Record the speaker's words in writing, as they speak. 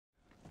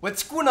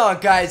What's going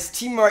on, guys?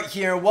 T-Mart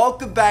here.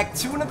 Welcome back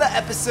to another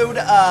episode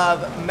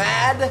of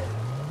Mad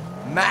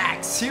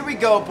Max. Here we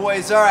go,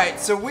 boys. Alright,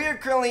 so we are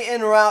currently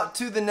en route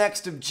to the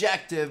next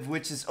objective,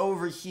 which is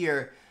over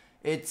here.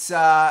 It's,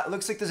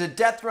 looks like there's a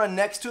death run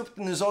next to it,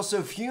 and there's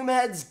also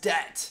Fumehead's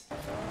Debt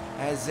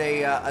as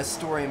a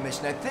story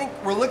mission. I think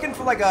we're looking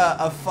for like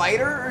a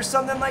fighter or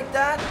something like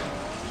that.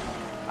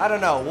 I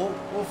don't know.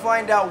 We'll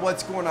find out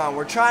what's going on.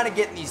 We're trying to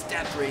get in these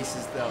death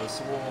races, though,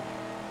 so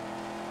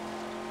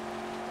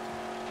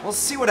we'll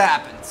see what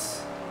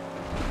happens.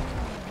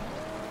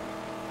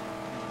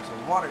 There's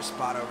a water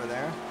spot over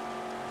there.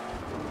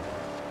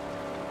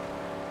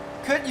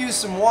 Could use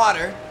some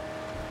water.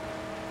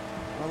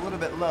 I'm a little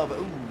bit low, but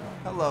ooh,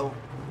 hello.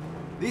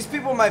 These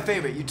people are my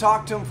favorite. You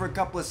talk to them for a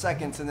couple of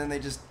seconds and then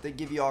they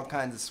give you all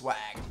kinds of swag.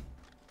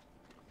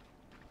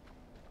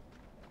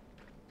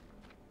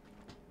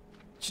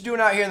 What you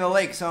doing out here in the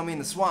lakes, homie, in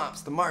the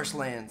swamps, the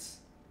marshlands?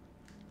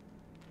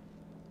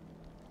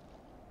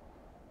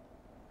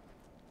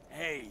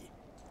 Hey,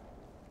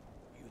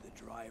 you the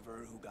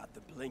driver who got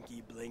the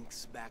Blinky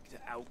Blinks back to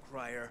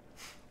Outcrier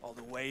all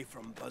the way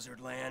from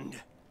Buzzardland?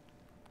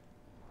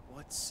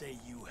 What say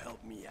you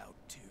help me out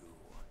too?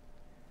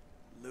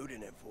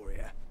 Looting it for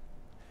ya.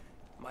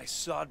 My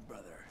sod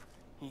brother,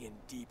 he in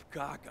deep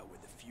caca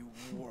with a few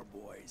war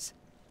boys.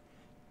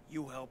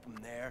 You help him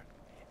there,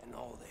 and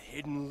all the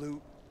hidden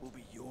loot will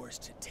be yours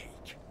to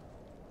take.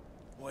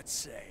 What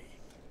say?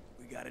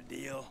 We got a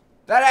deal?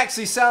 That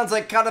actually sounds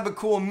like kind of a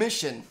cool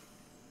mission.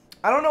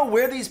 I don't know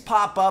where these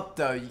pop up,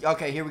 though.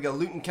 Okay, here we go.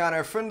 Loot encounter.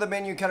 A friend of the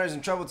menu encounter is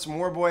in trouble with some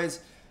war boys.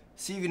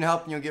 See if you can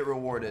help and you'll get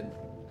rewarded.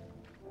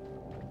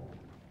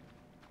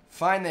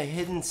 Find the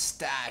hidden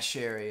stash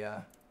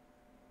area.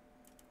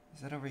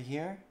 Is that over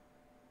here?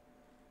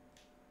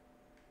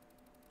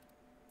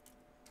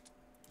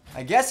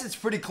 I guess it's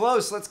pretty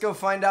close. Let's go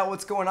find out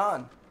what's going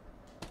on.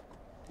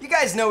 You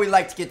guys know we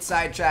like to get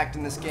sidetracked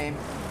in this game.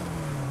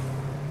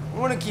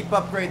 We want to keep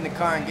upgrading the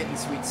car and getting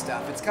sweet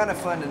stuff. It's kind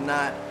of fun to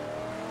not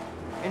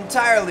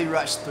entirely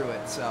rush through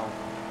it, so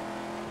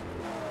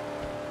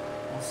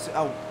we'll see.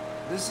 Oh,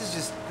 this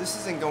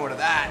isn't going to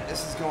that.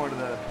 This is going to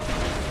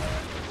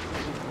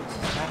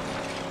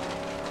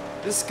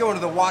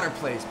the water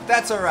place, but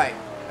that's all right.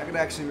 I could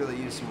actually really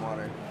use some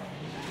water.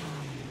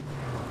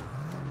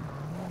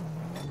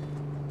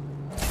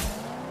 So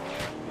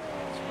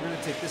we're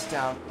gonna take this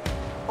down.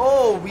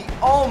 Oh, we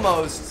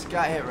almost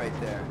got hit right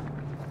there.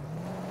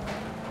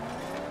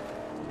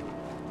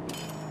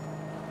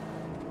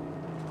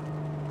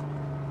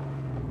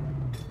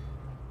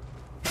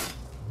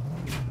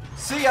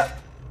 See ya!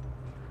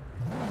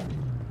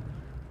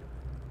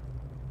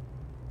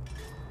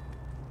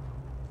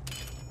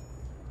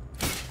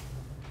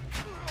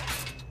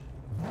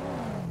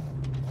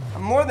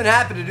 I'm more than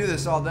happy to do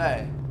this all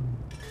day.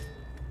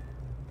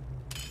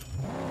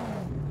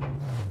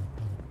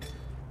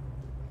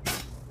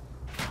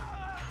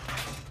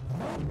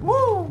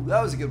 Woo!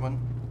 That was a good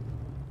one.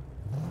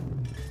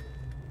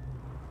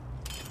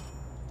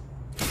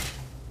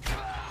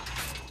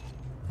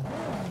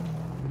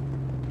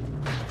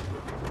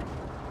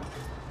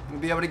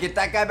 Be able to get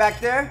that guy back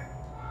there?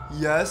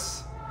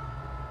 Yes.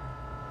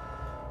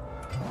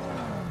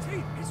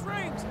 He's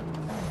ranged.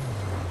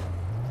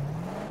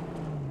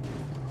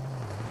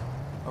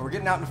 Oh, we're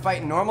getting out and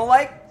fighting normal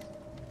like?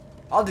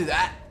 I'll do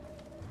that.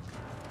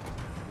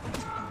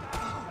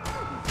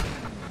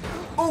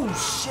 Oh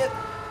shit.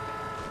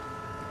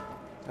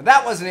 Now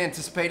that wasn't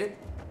anticipated.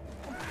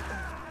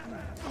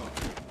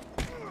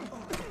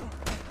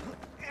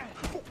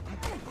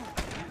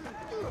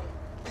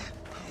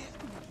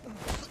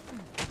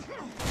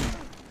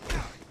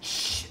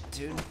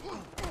 Dude.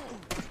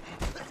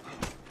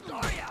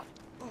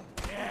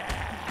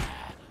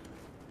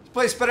 This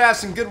place better have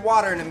some good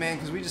water in it, man,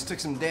 because we just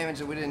took some damage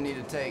that we didn't need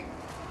to take.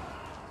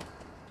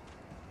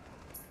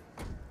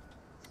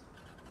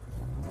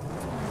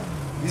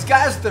 These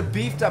guys with their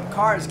beefed up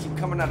cars keep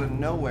coming out of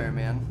nowhere,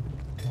 man.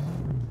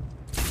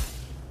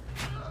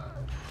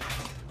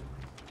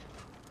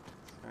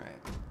 Alright.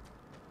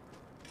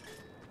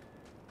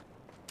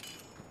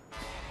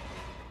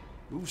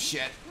 Ooh,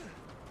 shit.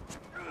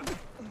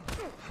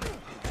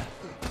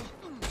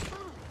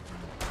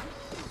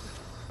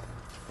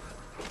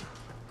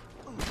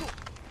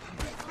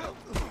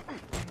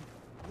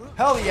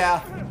 Hell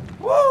yeah!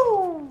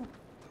 Woo!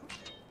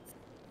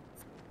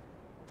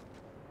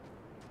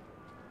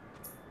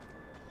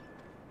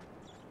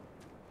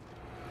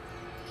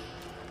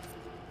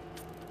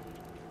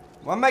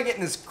 Why am I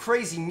getting this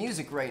crazy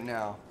music right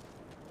now?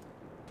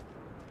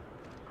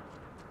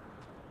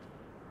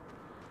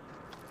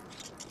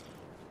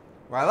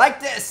 Well, I like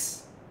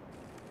this!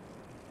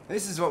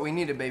 This is what we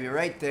needed, baby,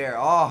 right there.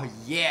 Oh,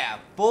 yeah!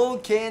 Full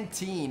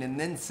canteen and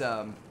then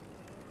some.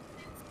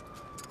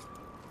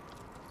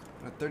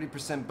 A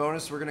 30%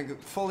 bonus. We're gonna go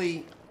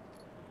fully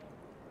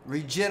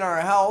regen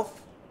our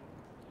health.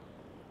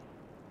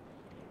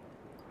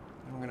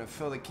 And we're gonna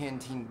fill the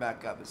canteen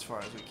back up as far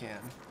as we can.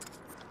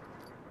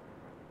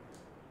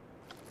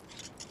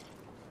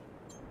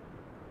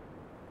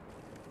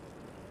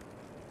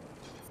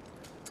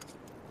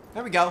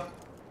 There we go.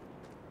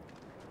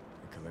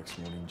 It collects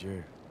morning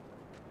dew.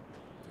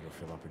 It'll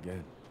fill up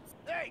again.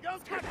 Hey,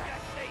 don't touch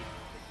that thing!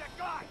 It's that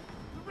guy!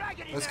 The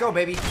raggedy Let's man. go,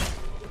 baby.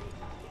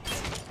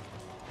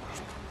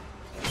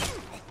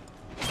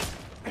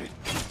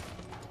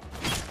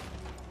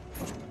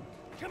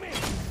 Come here!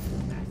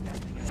 Smash that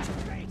thing in his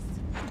face!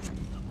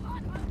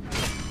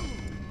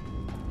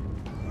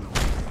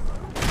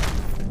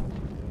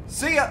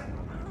 See ya.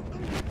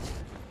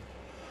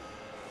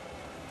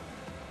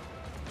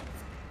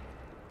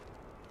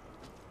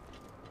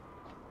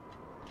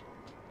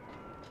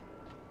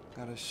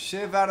 Got a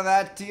shiv out of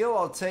that deal.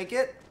 I'll take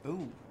it.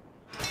 Ooh.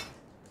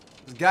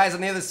 There's guys on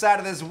the other side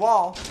of this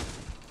wall.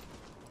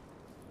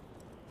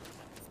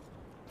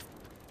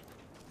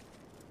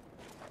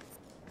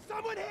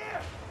 Someone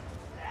here!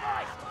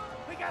 Right!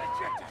 We got a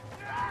trick!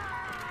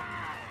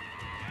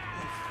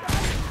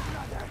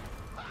 Brother!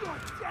 Your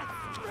death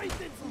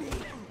strengthens me!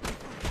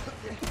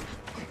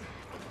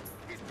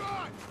 He's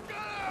gone!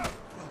 Get him!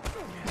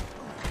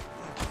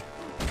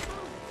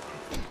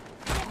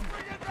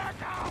 Bring it back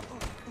out!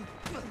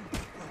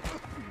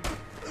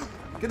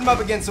 Get them up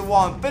against the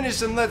wall and finish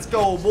them. Let's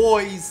go,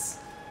 boys.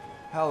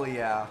 Hell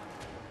yeah.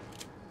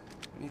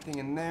 Anything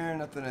in there?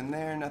 Nothing in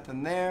there.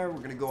 Nothing there. We're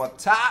going to go up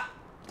top.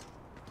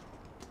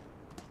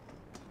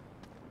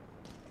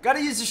 Got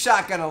to use the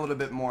shotgun a little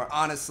bit more,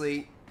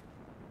 honestly.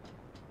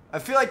 I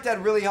feel like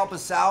that'd really help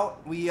us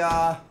out. We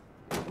got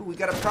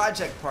a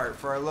project part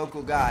for our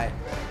local guy.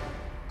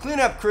 Clean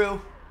up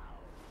crew.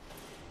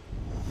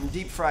 And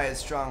deep fry his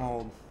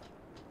stronghold.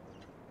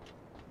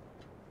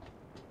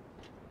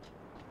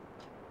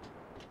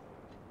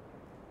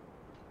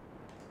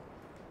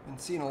 Been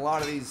seeing a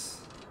lot of these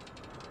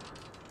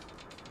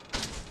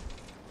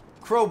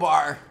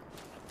crowbar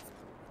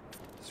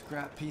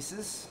scrap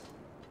pieces.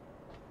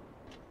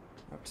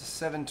 Up to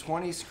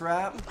 720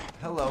 scrap.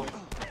 Hello.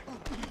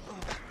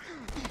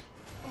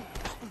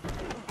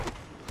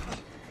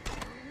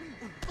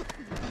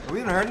 Are we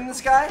even hurting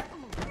this guy?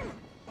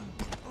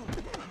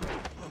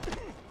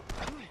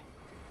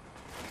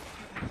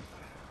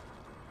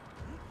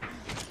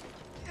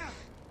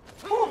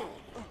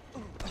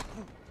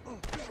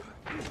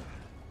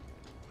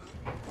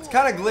 It's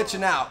kind of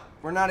glitching out.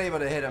 We're not able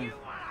to hit him.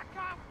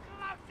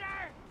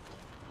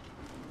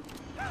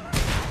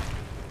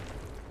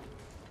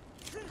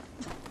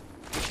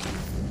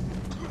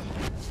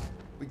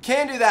 We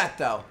can do that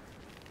though.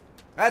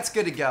 That's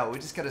good to go. We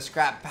just got a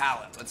scrap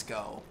pallet. Let's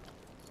go.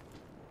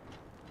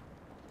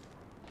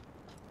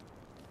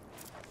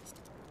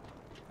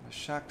 A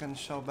shotgun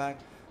shell back.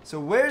 So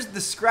where's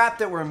the scrap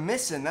that we're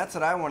missing? That's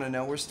what I want to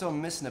know. We're still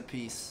missing a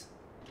piece.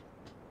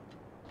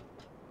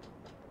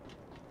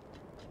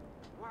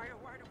 Why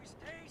do we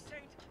stay,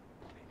 Saint?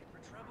 Making for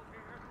trouble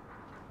here?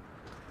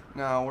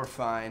 No, we're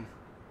fine.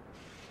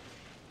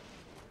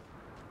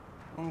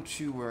 Don't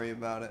you worry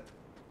about it.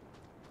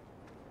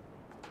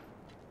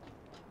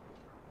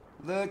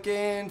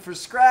 Looking for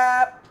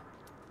scrap.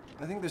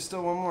 I think there's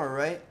still one more,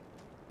 right?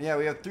 Yeah,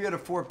 we have 3 out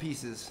of 4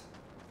 pieces.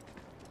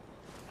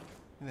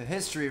 A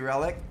history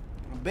relic.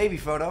 A baby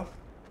photo.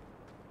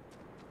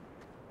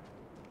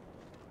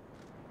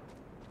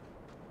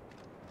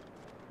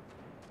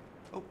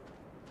 Oh.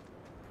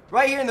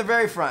 Right here in the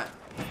very front.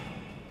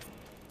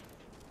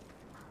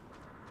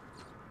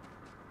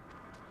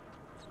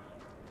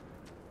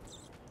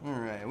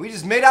 Alright, we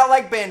just made out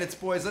like bandits,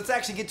 boys. Let's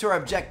actually get to our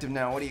objective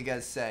now. What do you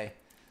guys say?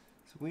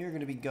 So we are going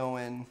to be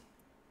going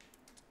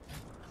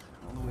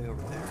all the way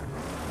over there.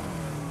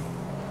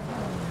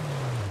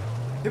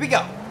 Here we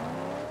go.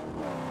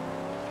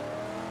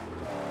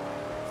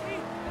 See?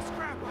 The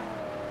scrap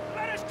one.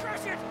 Let us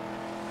crush it!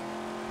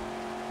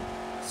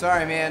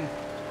 Sorry, man.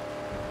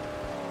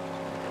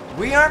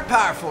 We aren't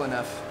powerful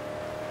enough.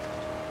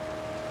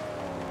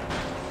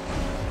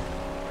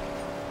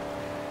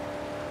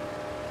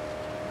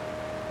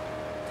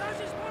 Dodge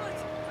his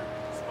bullets!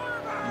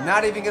 Swerve!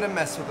 Not even going to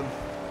mess with them.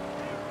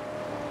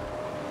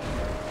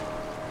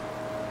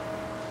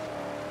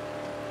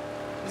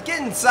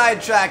 Getting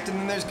sidetracked and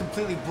then there's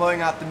completely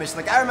blowing out the mission.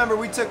 Like I remember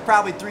we took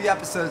probably 3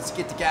 episodes to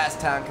get to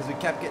Gastown because we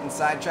kept getting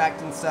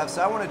sidetracked and stuff.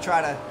 So I want to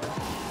try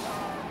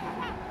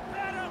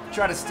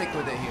to stick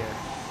with it here.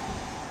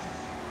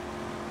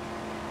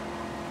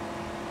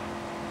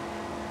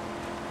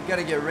 We got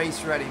to get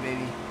race ready,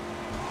 baby.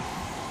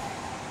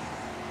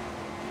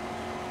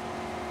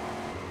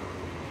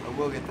 But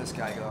we'll get this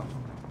guy go.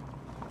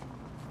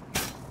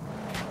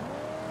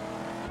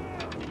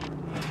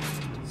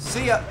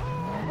 See ya.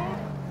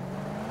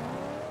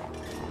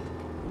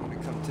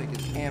 Take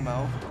his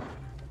ammo.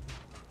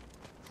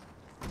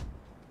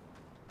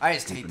 I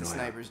just hate the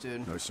snipers,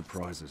 dude. No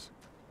surprises.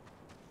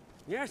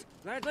 Yes,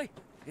 gladly.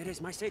 It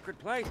is my sacred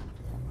play.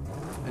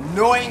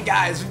 Annoying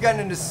guys. We've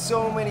gotten into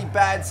so many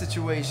bad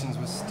situations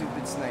with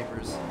stupid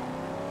snipers.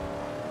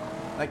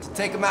 Like to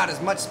take them out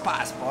as much as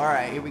possible.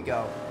 Alright, here we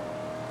go.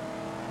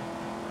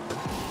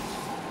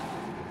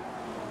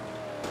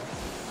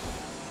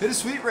 Hit a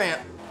sweet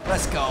ramp.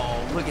 Let's go.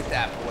 Look at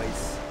that,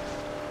 boys.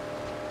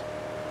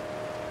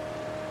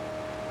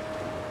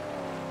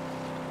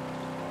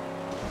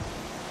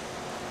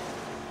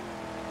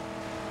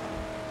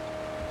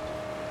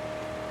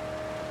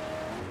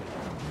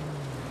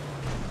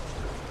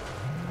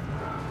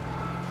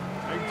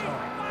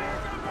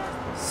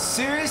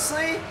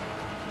 Seriously?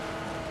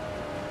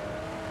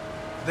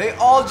 They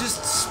all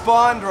just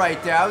spawned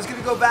right there. I was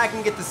gonna go back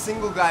and get the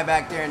single guy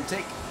back there and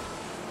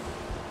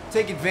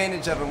take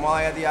advantage of him while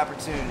I had the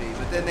opportunity,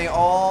 but then they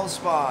all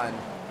spawned.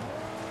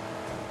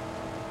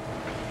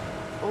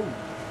 Oh.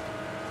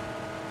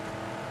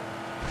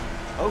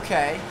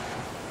 Okay.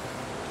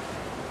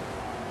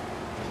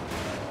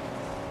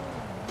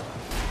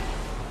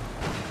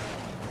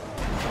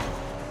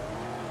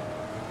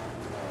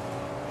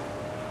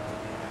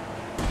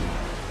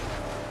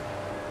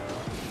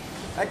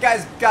 That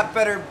guy's got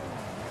better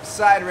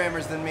side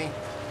rammers than me.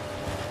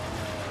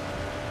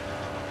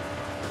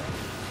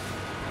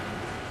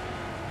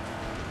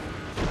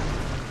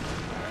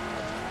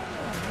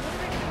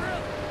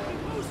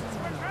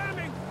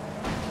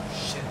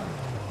 Shit.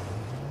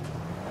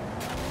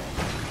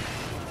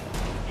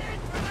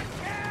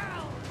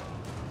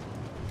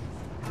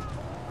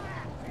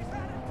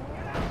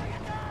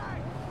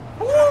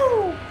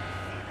 Woo!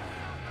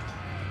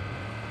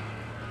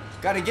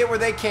 Gotta get where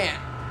they can't.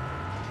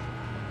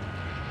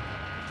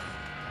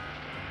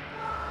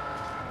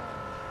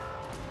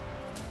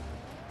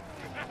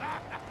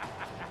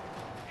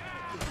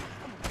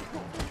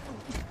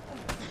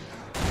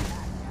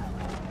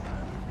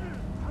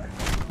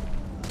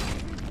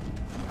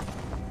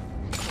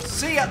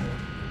 See ya!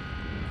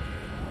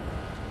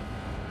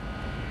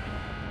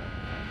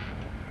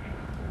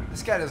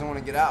 This guy doesn't want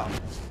to get out.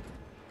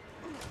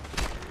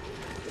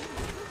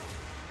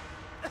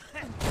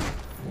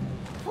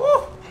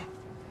 Woo!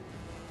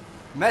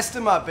 Messed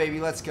him up, baby.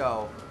 Let's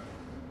go.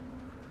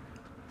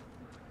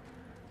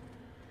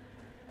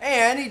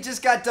 And he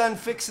just got done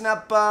fixing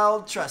up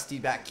old Trusty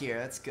back here.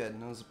 That's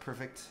good. That was a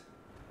perfect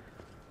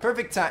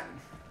time.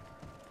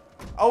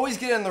 Always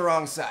get on the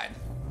wrong side.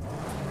 I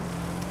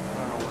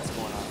don't know what's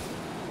going on.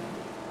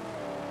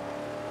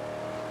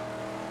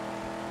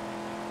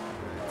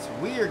 So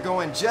we are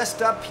going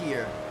just up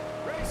here.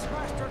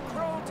 Racemaster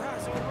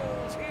Crow-Tassel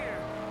rolls here.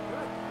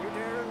 You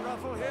dare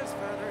ruffle his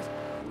feathers.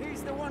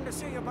 He's the one to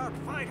see about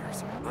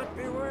fighters. But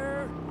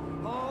beware,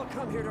 all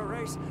come here to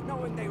race,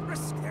 knowing they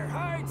risk their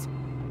hides.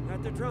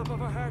 At the drop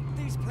of a hat,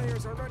 these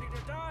players are ready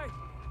to die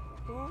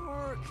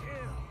or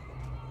kill.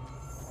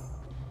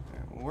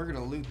 Alright, well, we're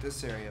gonna loot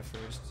this area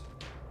first.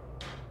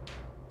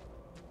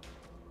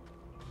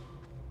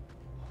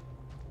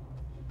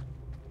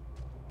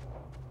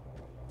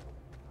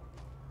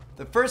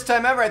 The first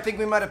time ever, I think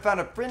we might have found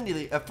a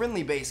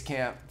friendly base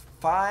camp.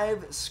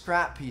 5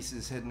 scrap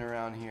pieces hidden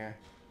around here.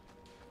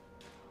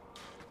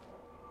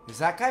 Is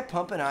that guy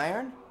pumping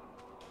iron?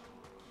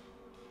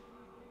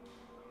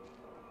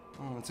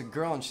 Oh, it's a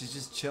girl and she's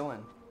just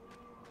chilling.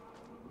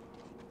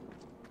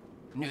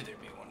 Knew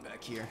there'd be one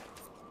back here.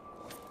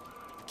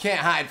 Can't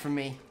hide from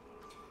me.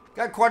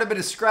 Got quite a bit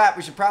of scrap.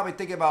 We should probably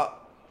think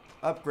about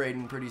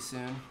upgrading pretty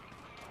soon.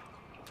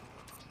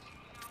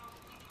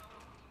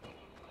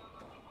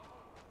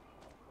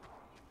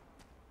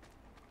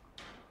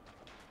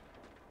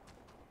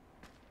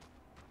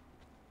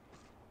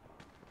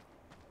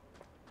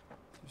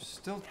 There's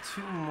still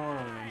 2 more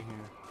in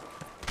here.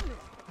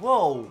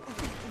 Whoa!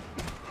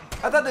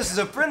 I thought this was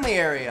a friendly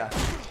area.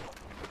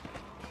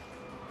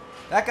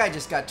 That guy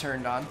just got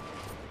turned on.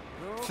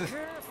 Oh,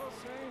 careful,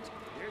 Saint.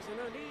 There's an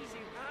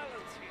uneasy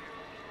balance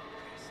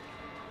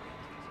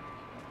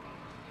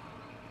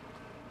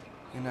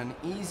here. An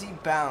uneasy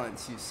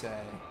balance, you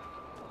say?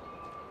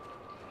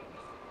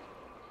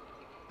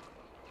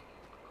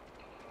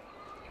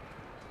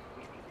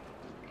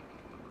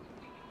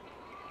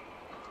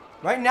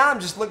 Right now, I'm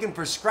just looking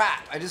for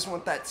scrap. I just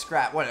want that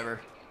scrap.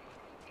 Whatever.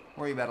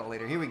 Worry about it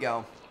later. Here we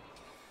go.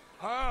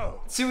 Oh,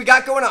 Let's see what we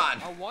got going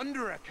on. a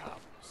wanderer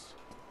comes.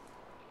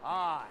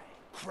 I,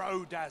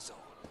 Crow Dazzle,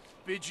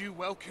 bid you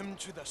welcome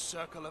to the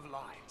Circle of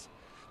Light.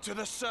 To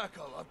the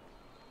Circle of...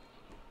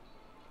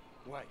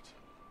 Wait.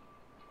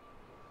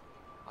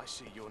 I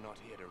see you're not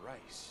here to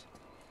race.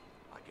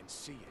 I can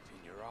see it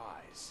in your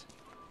eyes.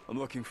 I'm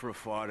looking for a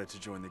fighter to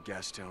join the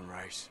Gastown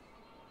race.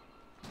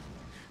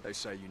 They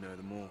say you know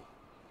them all.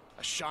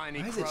 A shiny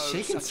Why is crow it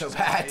shaking such so as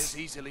bad? I is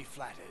easily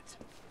flattered.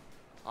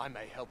 I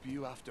may help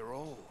you after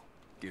all.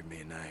 Give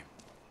me a name.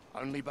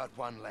 Only but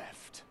one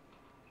left.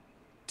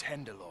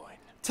 Tenderloin.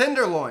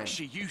 Tenderloin.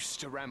 She used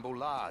to ramble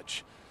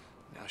large.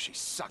 Now she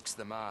sucks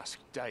the mask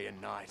day and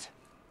night.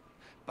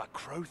 But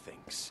Crow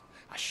thinks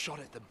a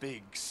shot at the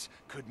bigs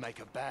could make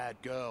a bad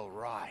girl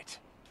right.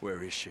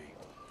 Where is she?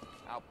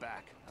 Out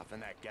back, up in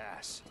that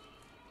gas.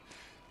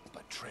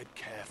 But tread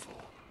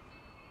careful.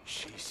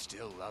 She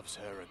still loves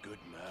her a good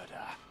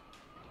murder.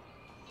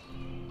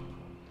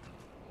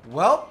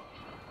 Well,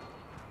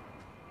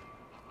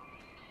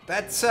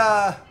 that's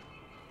a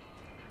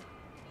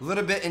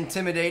little bit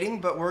intimidating,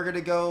 but we're gonna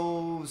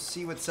go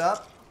see what's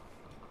up.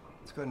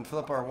 Let's go ahead and fill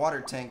up our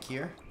water tank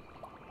here.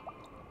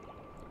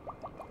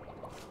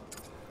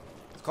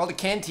 It's called a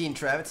canteen,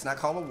 Trev. It's not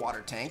called a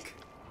water tank.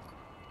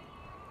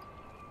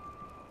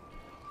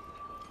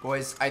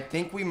 Boys, I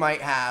think we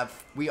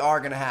are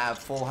gonna have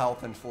full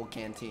health and full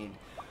canteen.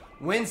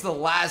 When's the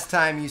last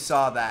time you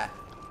saw that?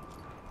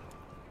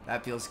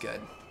 That feels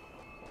good.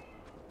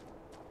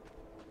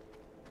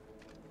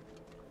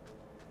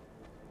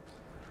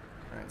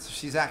 Alright, so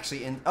she's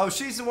actually in... Oh,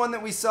 she's the one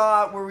that we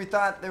saw where we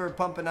thought they were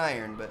pumping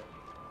iron, but...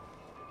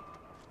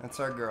 That's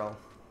our girl.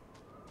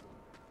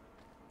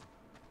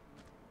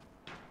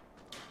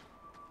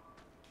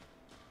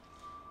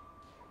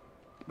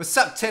 What's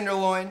up,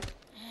 Tenderloin?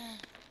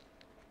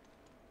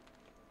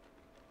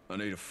 I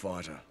need a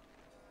fighter.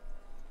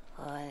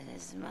 What did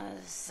this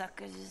mother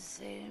sucker just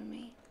say to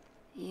me?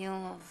 You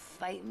wanna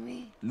fight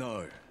me?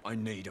 No, I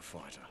need a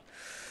fighter.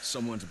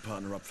 Someone to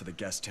partner up for the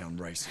Gastown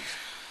races.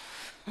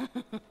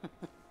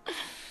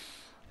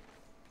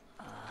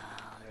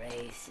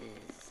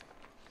 Races.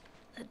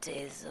 The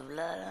taste of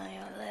blood on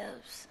your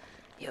lips.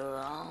 Your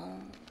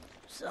own,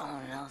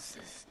 someone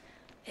else's.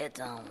 It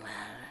don't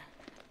matter.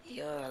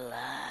 You're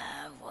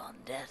alive while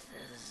death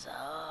is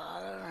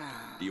all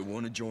around. Do you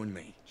want to join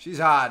me? She's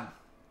hot.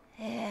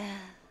 Yeah.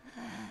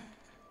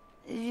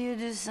 If you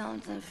do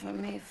something for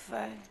me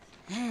first,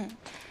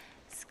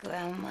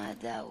 square my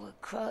debt with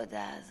Crow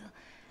Dazzle,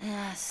 and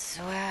I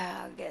swear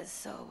I'll get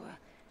sober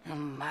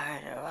and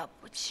murder up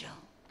with you.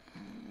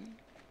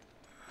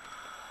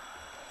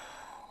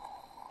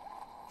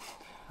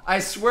 I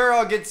swear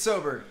I'll get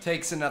sober.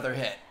 Takes another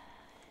hit.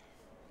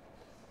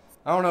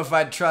 I don't know if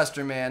I'd trust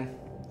her, man.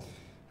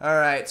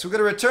 Alright, so we're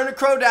gonna return to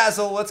Crow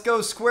Dazzle. Let's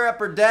go square up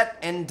her debt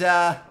and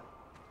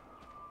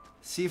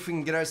see if we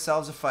can get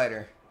ourselves a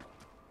fighter.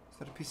 Is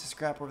that a piece of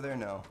scrap over there?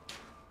 No.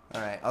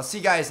 Alright, I'll see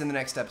you guys in the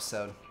next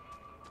episode.